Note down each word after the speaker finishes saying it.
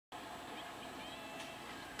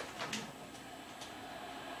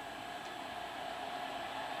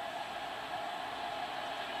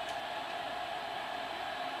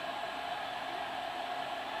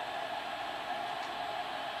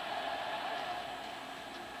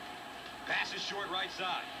This is short right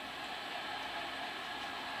side.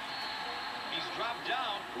 He's dropped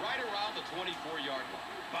down right around the 24-yard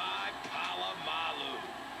line by Polamalu.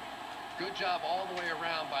 Good job all the way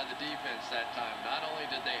around by the defense that time. Not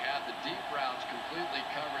only did they have the deep routes completely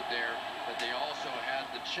covered there, but they also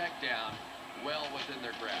had the check down well within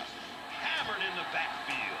their grasp. Hammered in the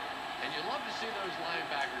backfield. And you love to see those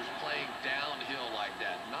linebackers playing downhill like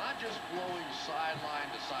that. Not just flowing sideline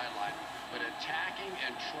to sideline, but attacking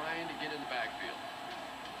and trying to get in the backfield.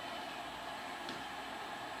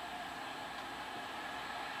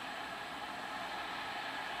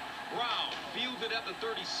 Brown fields it at the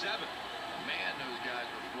 37. Man, those guys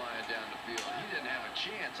were flying down the field. He didn't have a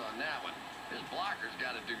chance on that one. His blocker's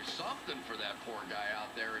got to do something for that poor guy out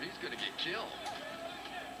there, or he's going to get killed.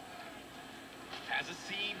 Has a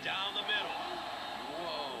seam down the middle.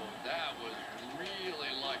 Whoa, that was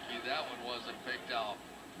really lucky. That one wasn't picked off.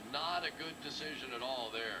 Not a good decision at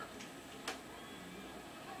all there.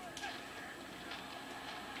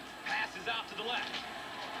 Passes out to the left.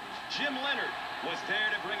 Jim Leonard was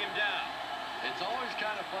there to bring him down. It's always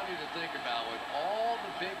kind of funny to think about with all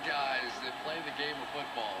the big guys that play the game of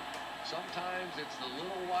football. Sometimes it's the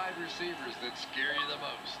little wide receivers that scare you the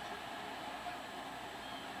most.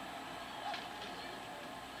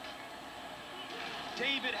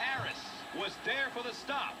 David Harris was there for the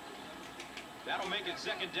stop. That'll make it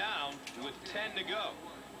second down with 10 to go.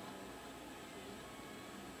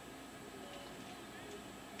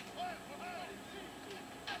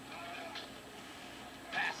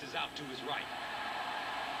 Passes out to his right.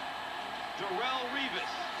 Darrelle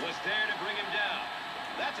Revis was there to bring him down.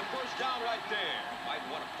 That's a first down right there. Might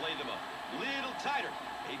want to play them a little tighter.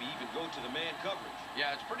 Maybe even go to the man coverage.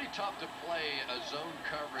 Yeah, it's pretty tough to play a zone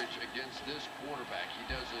coverage against this quarterback. He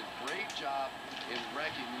does a great job in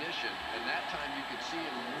recognition, and that time you could see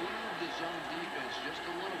him move the zone defense just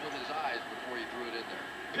a little with his eyes before he threw it in there.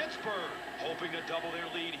 Pittsburgh hoping to double their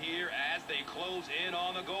lead here as they close in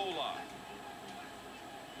on the goal line.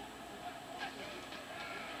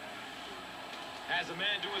 Has a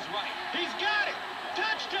man to his right. He's got it!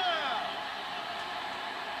 Touchdown!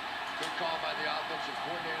 Good call by the offensive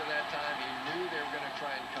coordinator that time. He knew they were going to try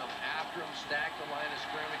and come after him, stack the line of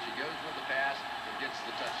scrimmage. He goes with the pass and gets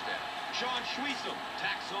the touchdown. Sean Schweisum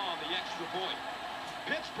tacks on the extra point.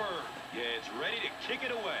 Pittsburgh gets ready to kick it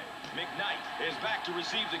away. McKnight is back to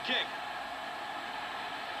receive the kick.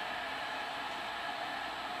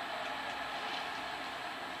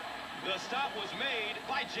 The stop was made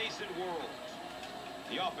by Jason World.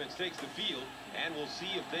 The offense takes the field, and we'll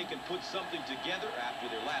see if they can put something together after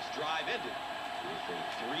their last drive ended with a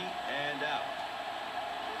 3 and out.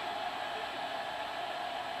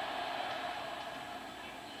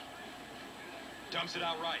 Dumps it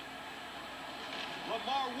out right.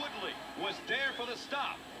 Lamar Woodley was there for the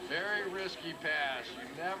stop. Very risky pass.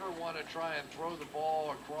 You never want to try and throw the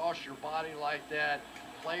ball across your body like that.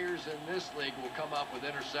 Players in this league will come up with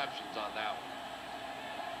interceptions on that one.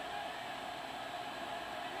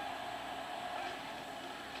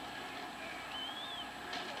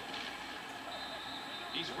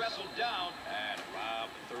 He's wrestled down at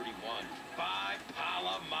around the 31 by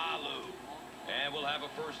Polamalu. And we'll have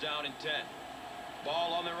a first down and 10.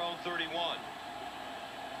 Ball on their own 31.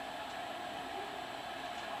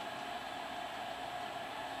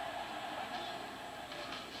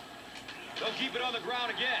 They'll keep it on the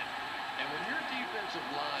ground again. And when your defensive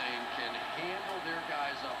line can handle their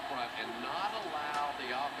guys up front and not allow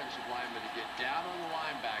the offensive linemen to get down on the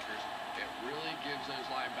linebackers, it really gives those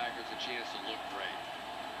linebackers a chance to look great.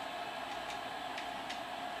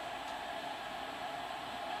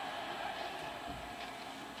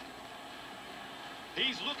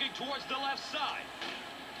 He's looking towards the left side.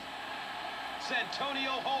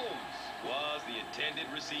 Santonio Holmes was the intended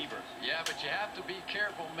receiver. Yeah, but you have to be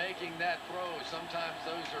careful making that throw. Sometimes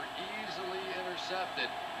those are easily intercepted.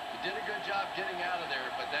 He did a good job getting out of there,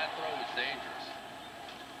 but that throw was dangerous.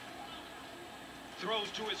 Throws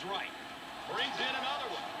to his right. Brings in another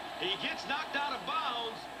one. He gets knocked out of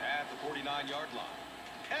bounds at the 49-yard line.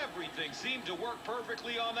 Everything seemed to work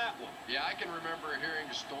perfectly on that one. Yeah, I can remember hearing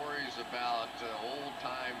stories about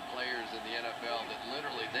old-time players in the NFL that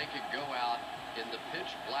literally they could go out in the pitch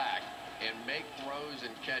black and make throws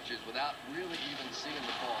and catches without really even seeing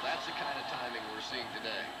the ball. That's the kind of timing we're seeing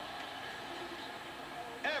today.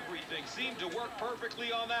 Everything seemed to work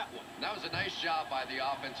perfectly on that one. That was a nice job by the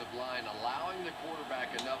offensive line, allowing the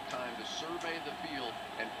quarterback enough time to survey the field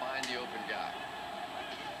and find the open guy.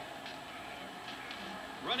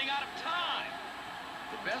 Running out of time.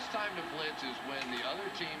 The best time to blitz is when the other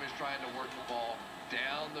team is trying to work the ball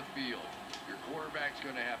down the field. Your quarterback's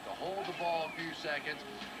going to have to hold the ball a few seconds.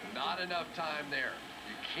 Not enough time there.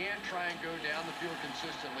 You can't try and go down the field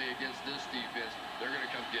consistently against this defense. They're going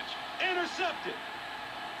to come get you. Intercepted.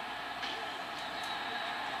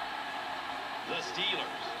 The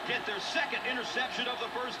Steelers get their second interception of the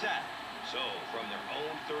first half. So, from their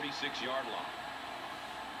own 36-yard line.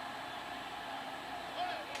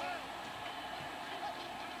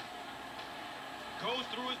 Goes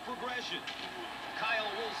through his progression. Kyle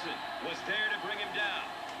Wilson was there to bring him down.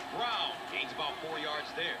 Brown gains about 4 yards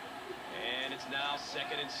there. And it's now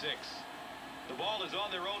 2nd and 6. The ball is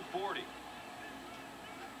on their own 40.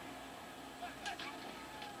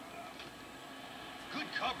 Good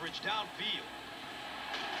coverage downfield.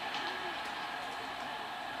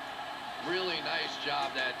 Really nice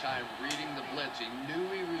job that time reading the blitz. He knew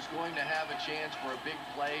he was going to have a chance for a big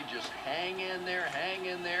play. Just hang in there, and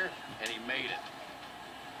he made it.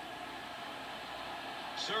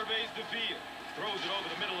 Surveys the field. Throws it over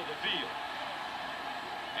the middle of the field.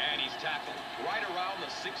 And he's tackled right around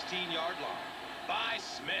the 16-yard line by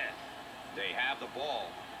Smith. They have the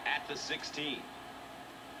ball at the 16.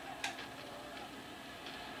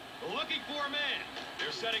 Looking for a man.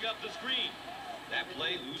 They're setting up the screen. That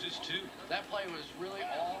play loses 2. That play was really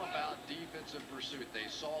all about defensive pursuit. They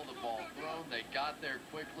saw the ball thrown. They got there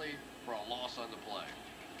quickly for a loss on the play.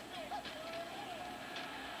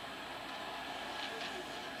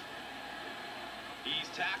 He's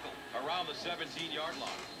tackled around the 17-yard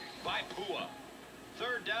line by Pua.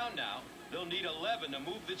 3rd down now. They'll need 11 to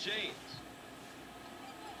move the chains.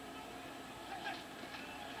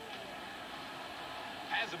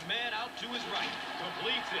 Has a man out to his right.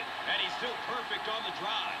 Completes it. And he's still perfect on the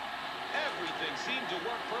drive. Everything seemed to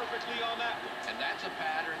work perfectly on that one. And that's a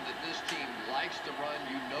pattern that this team likes to run.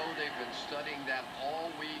 You know they've been studying that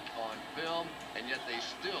all week on film, and yet they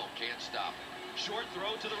still can't stop it. Short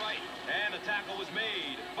throw to the right. And the tackle was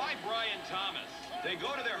made by Brian Thomas. They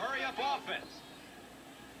go to their hurry-up offense.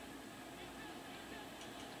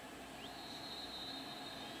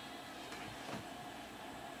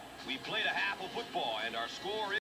 We played a half of football, and our score is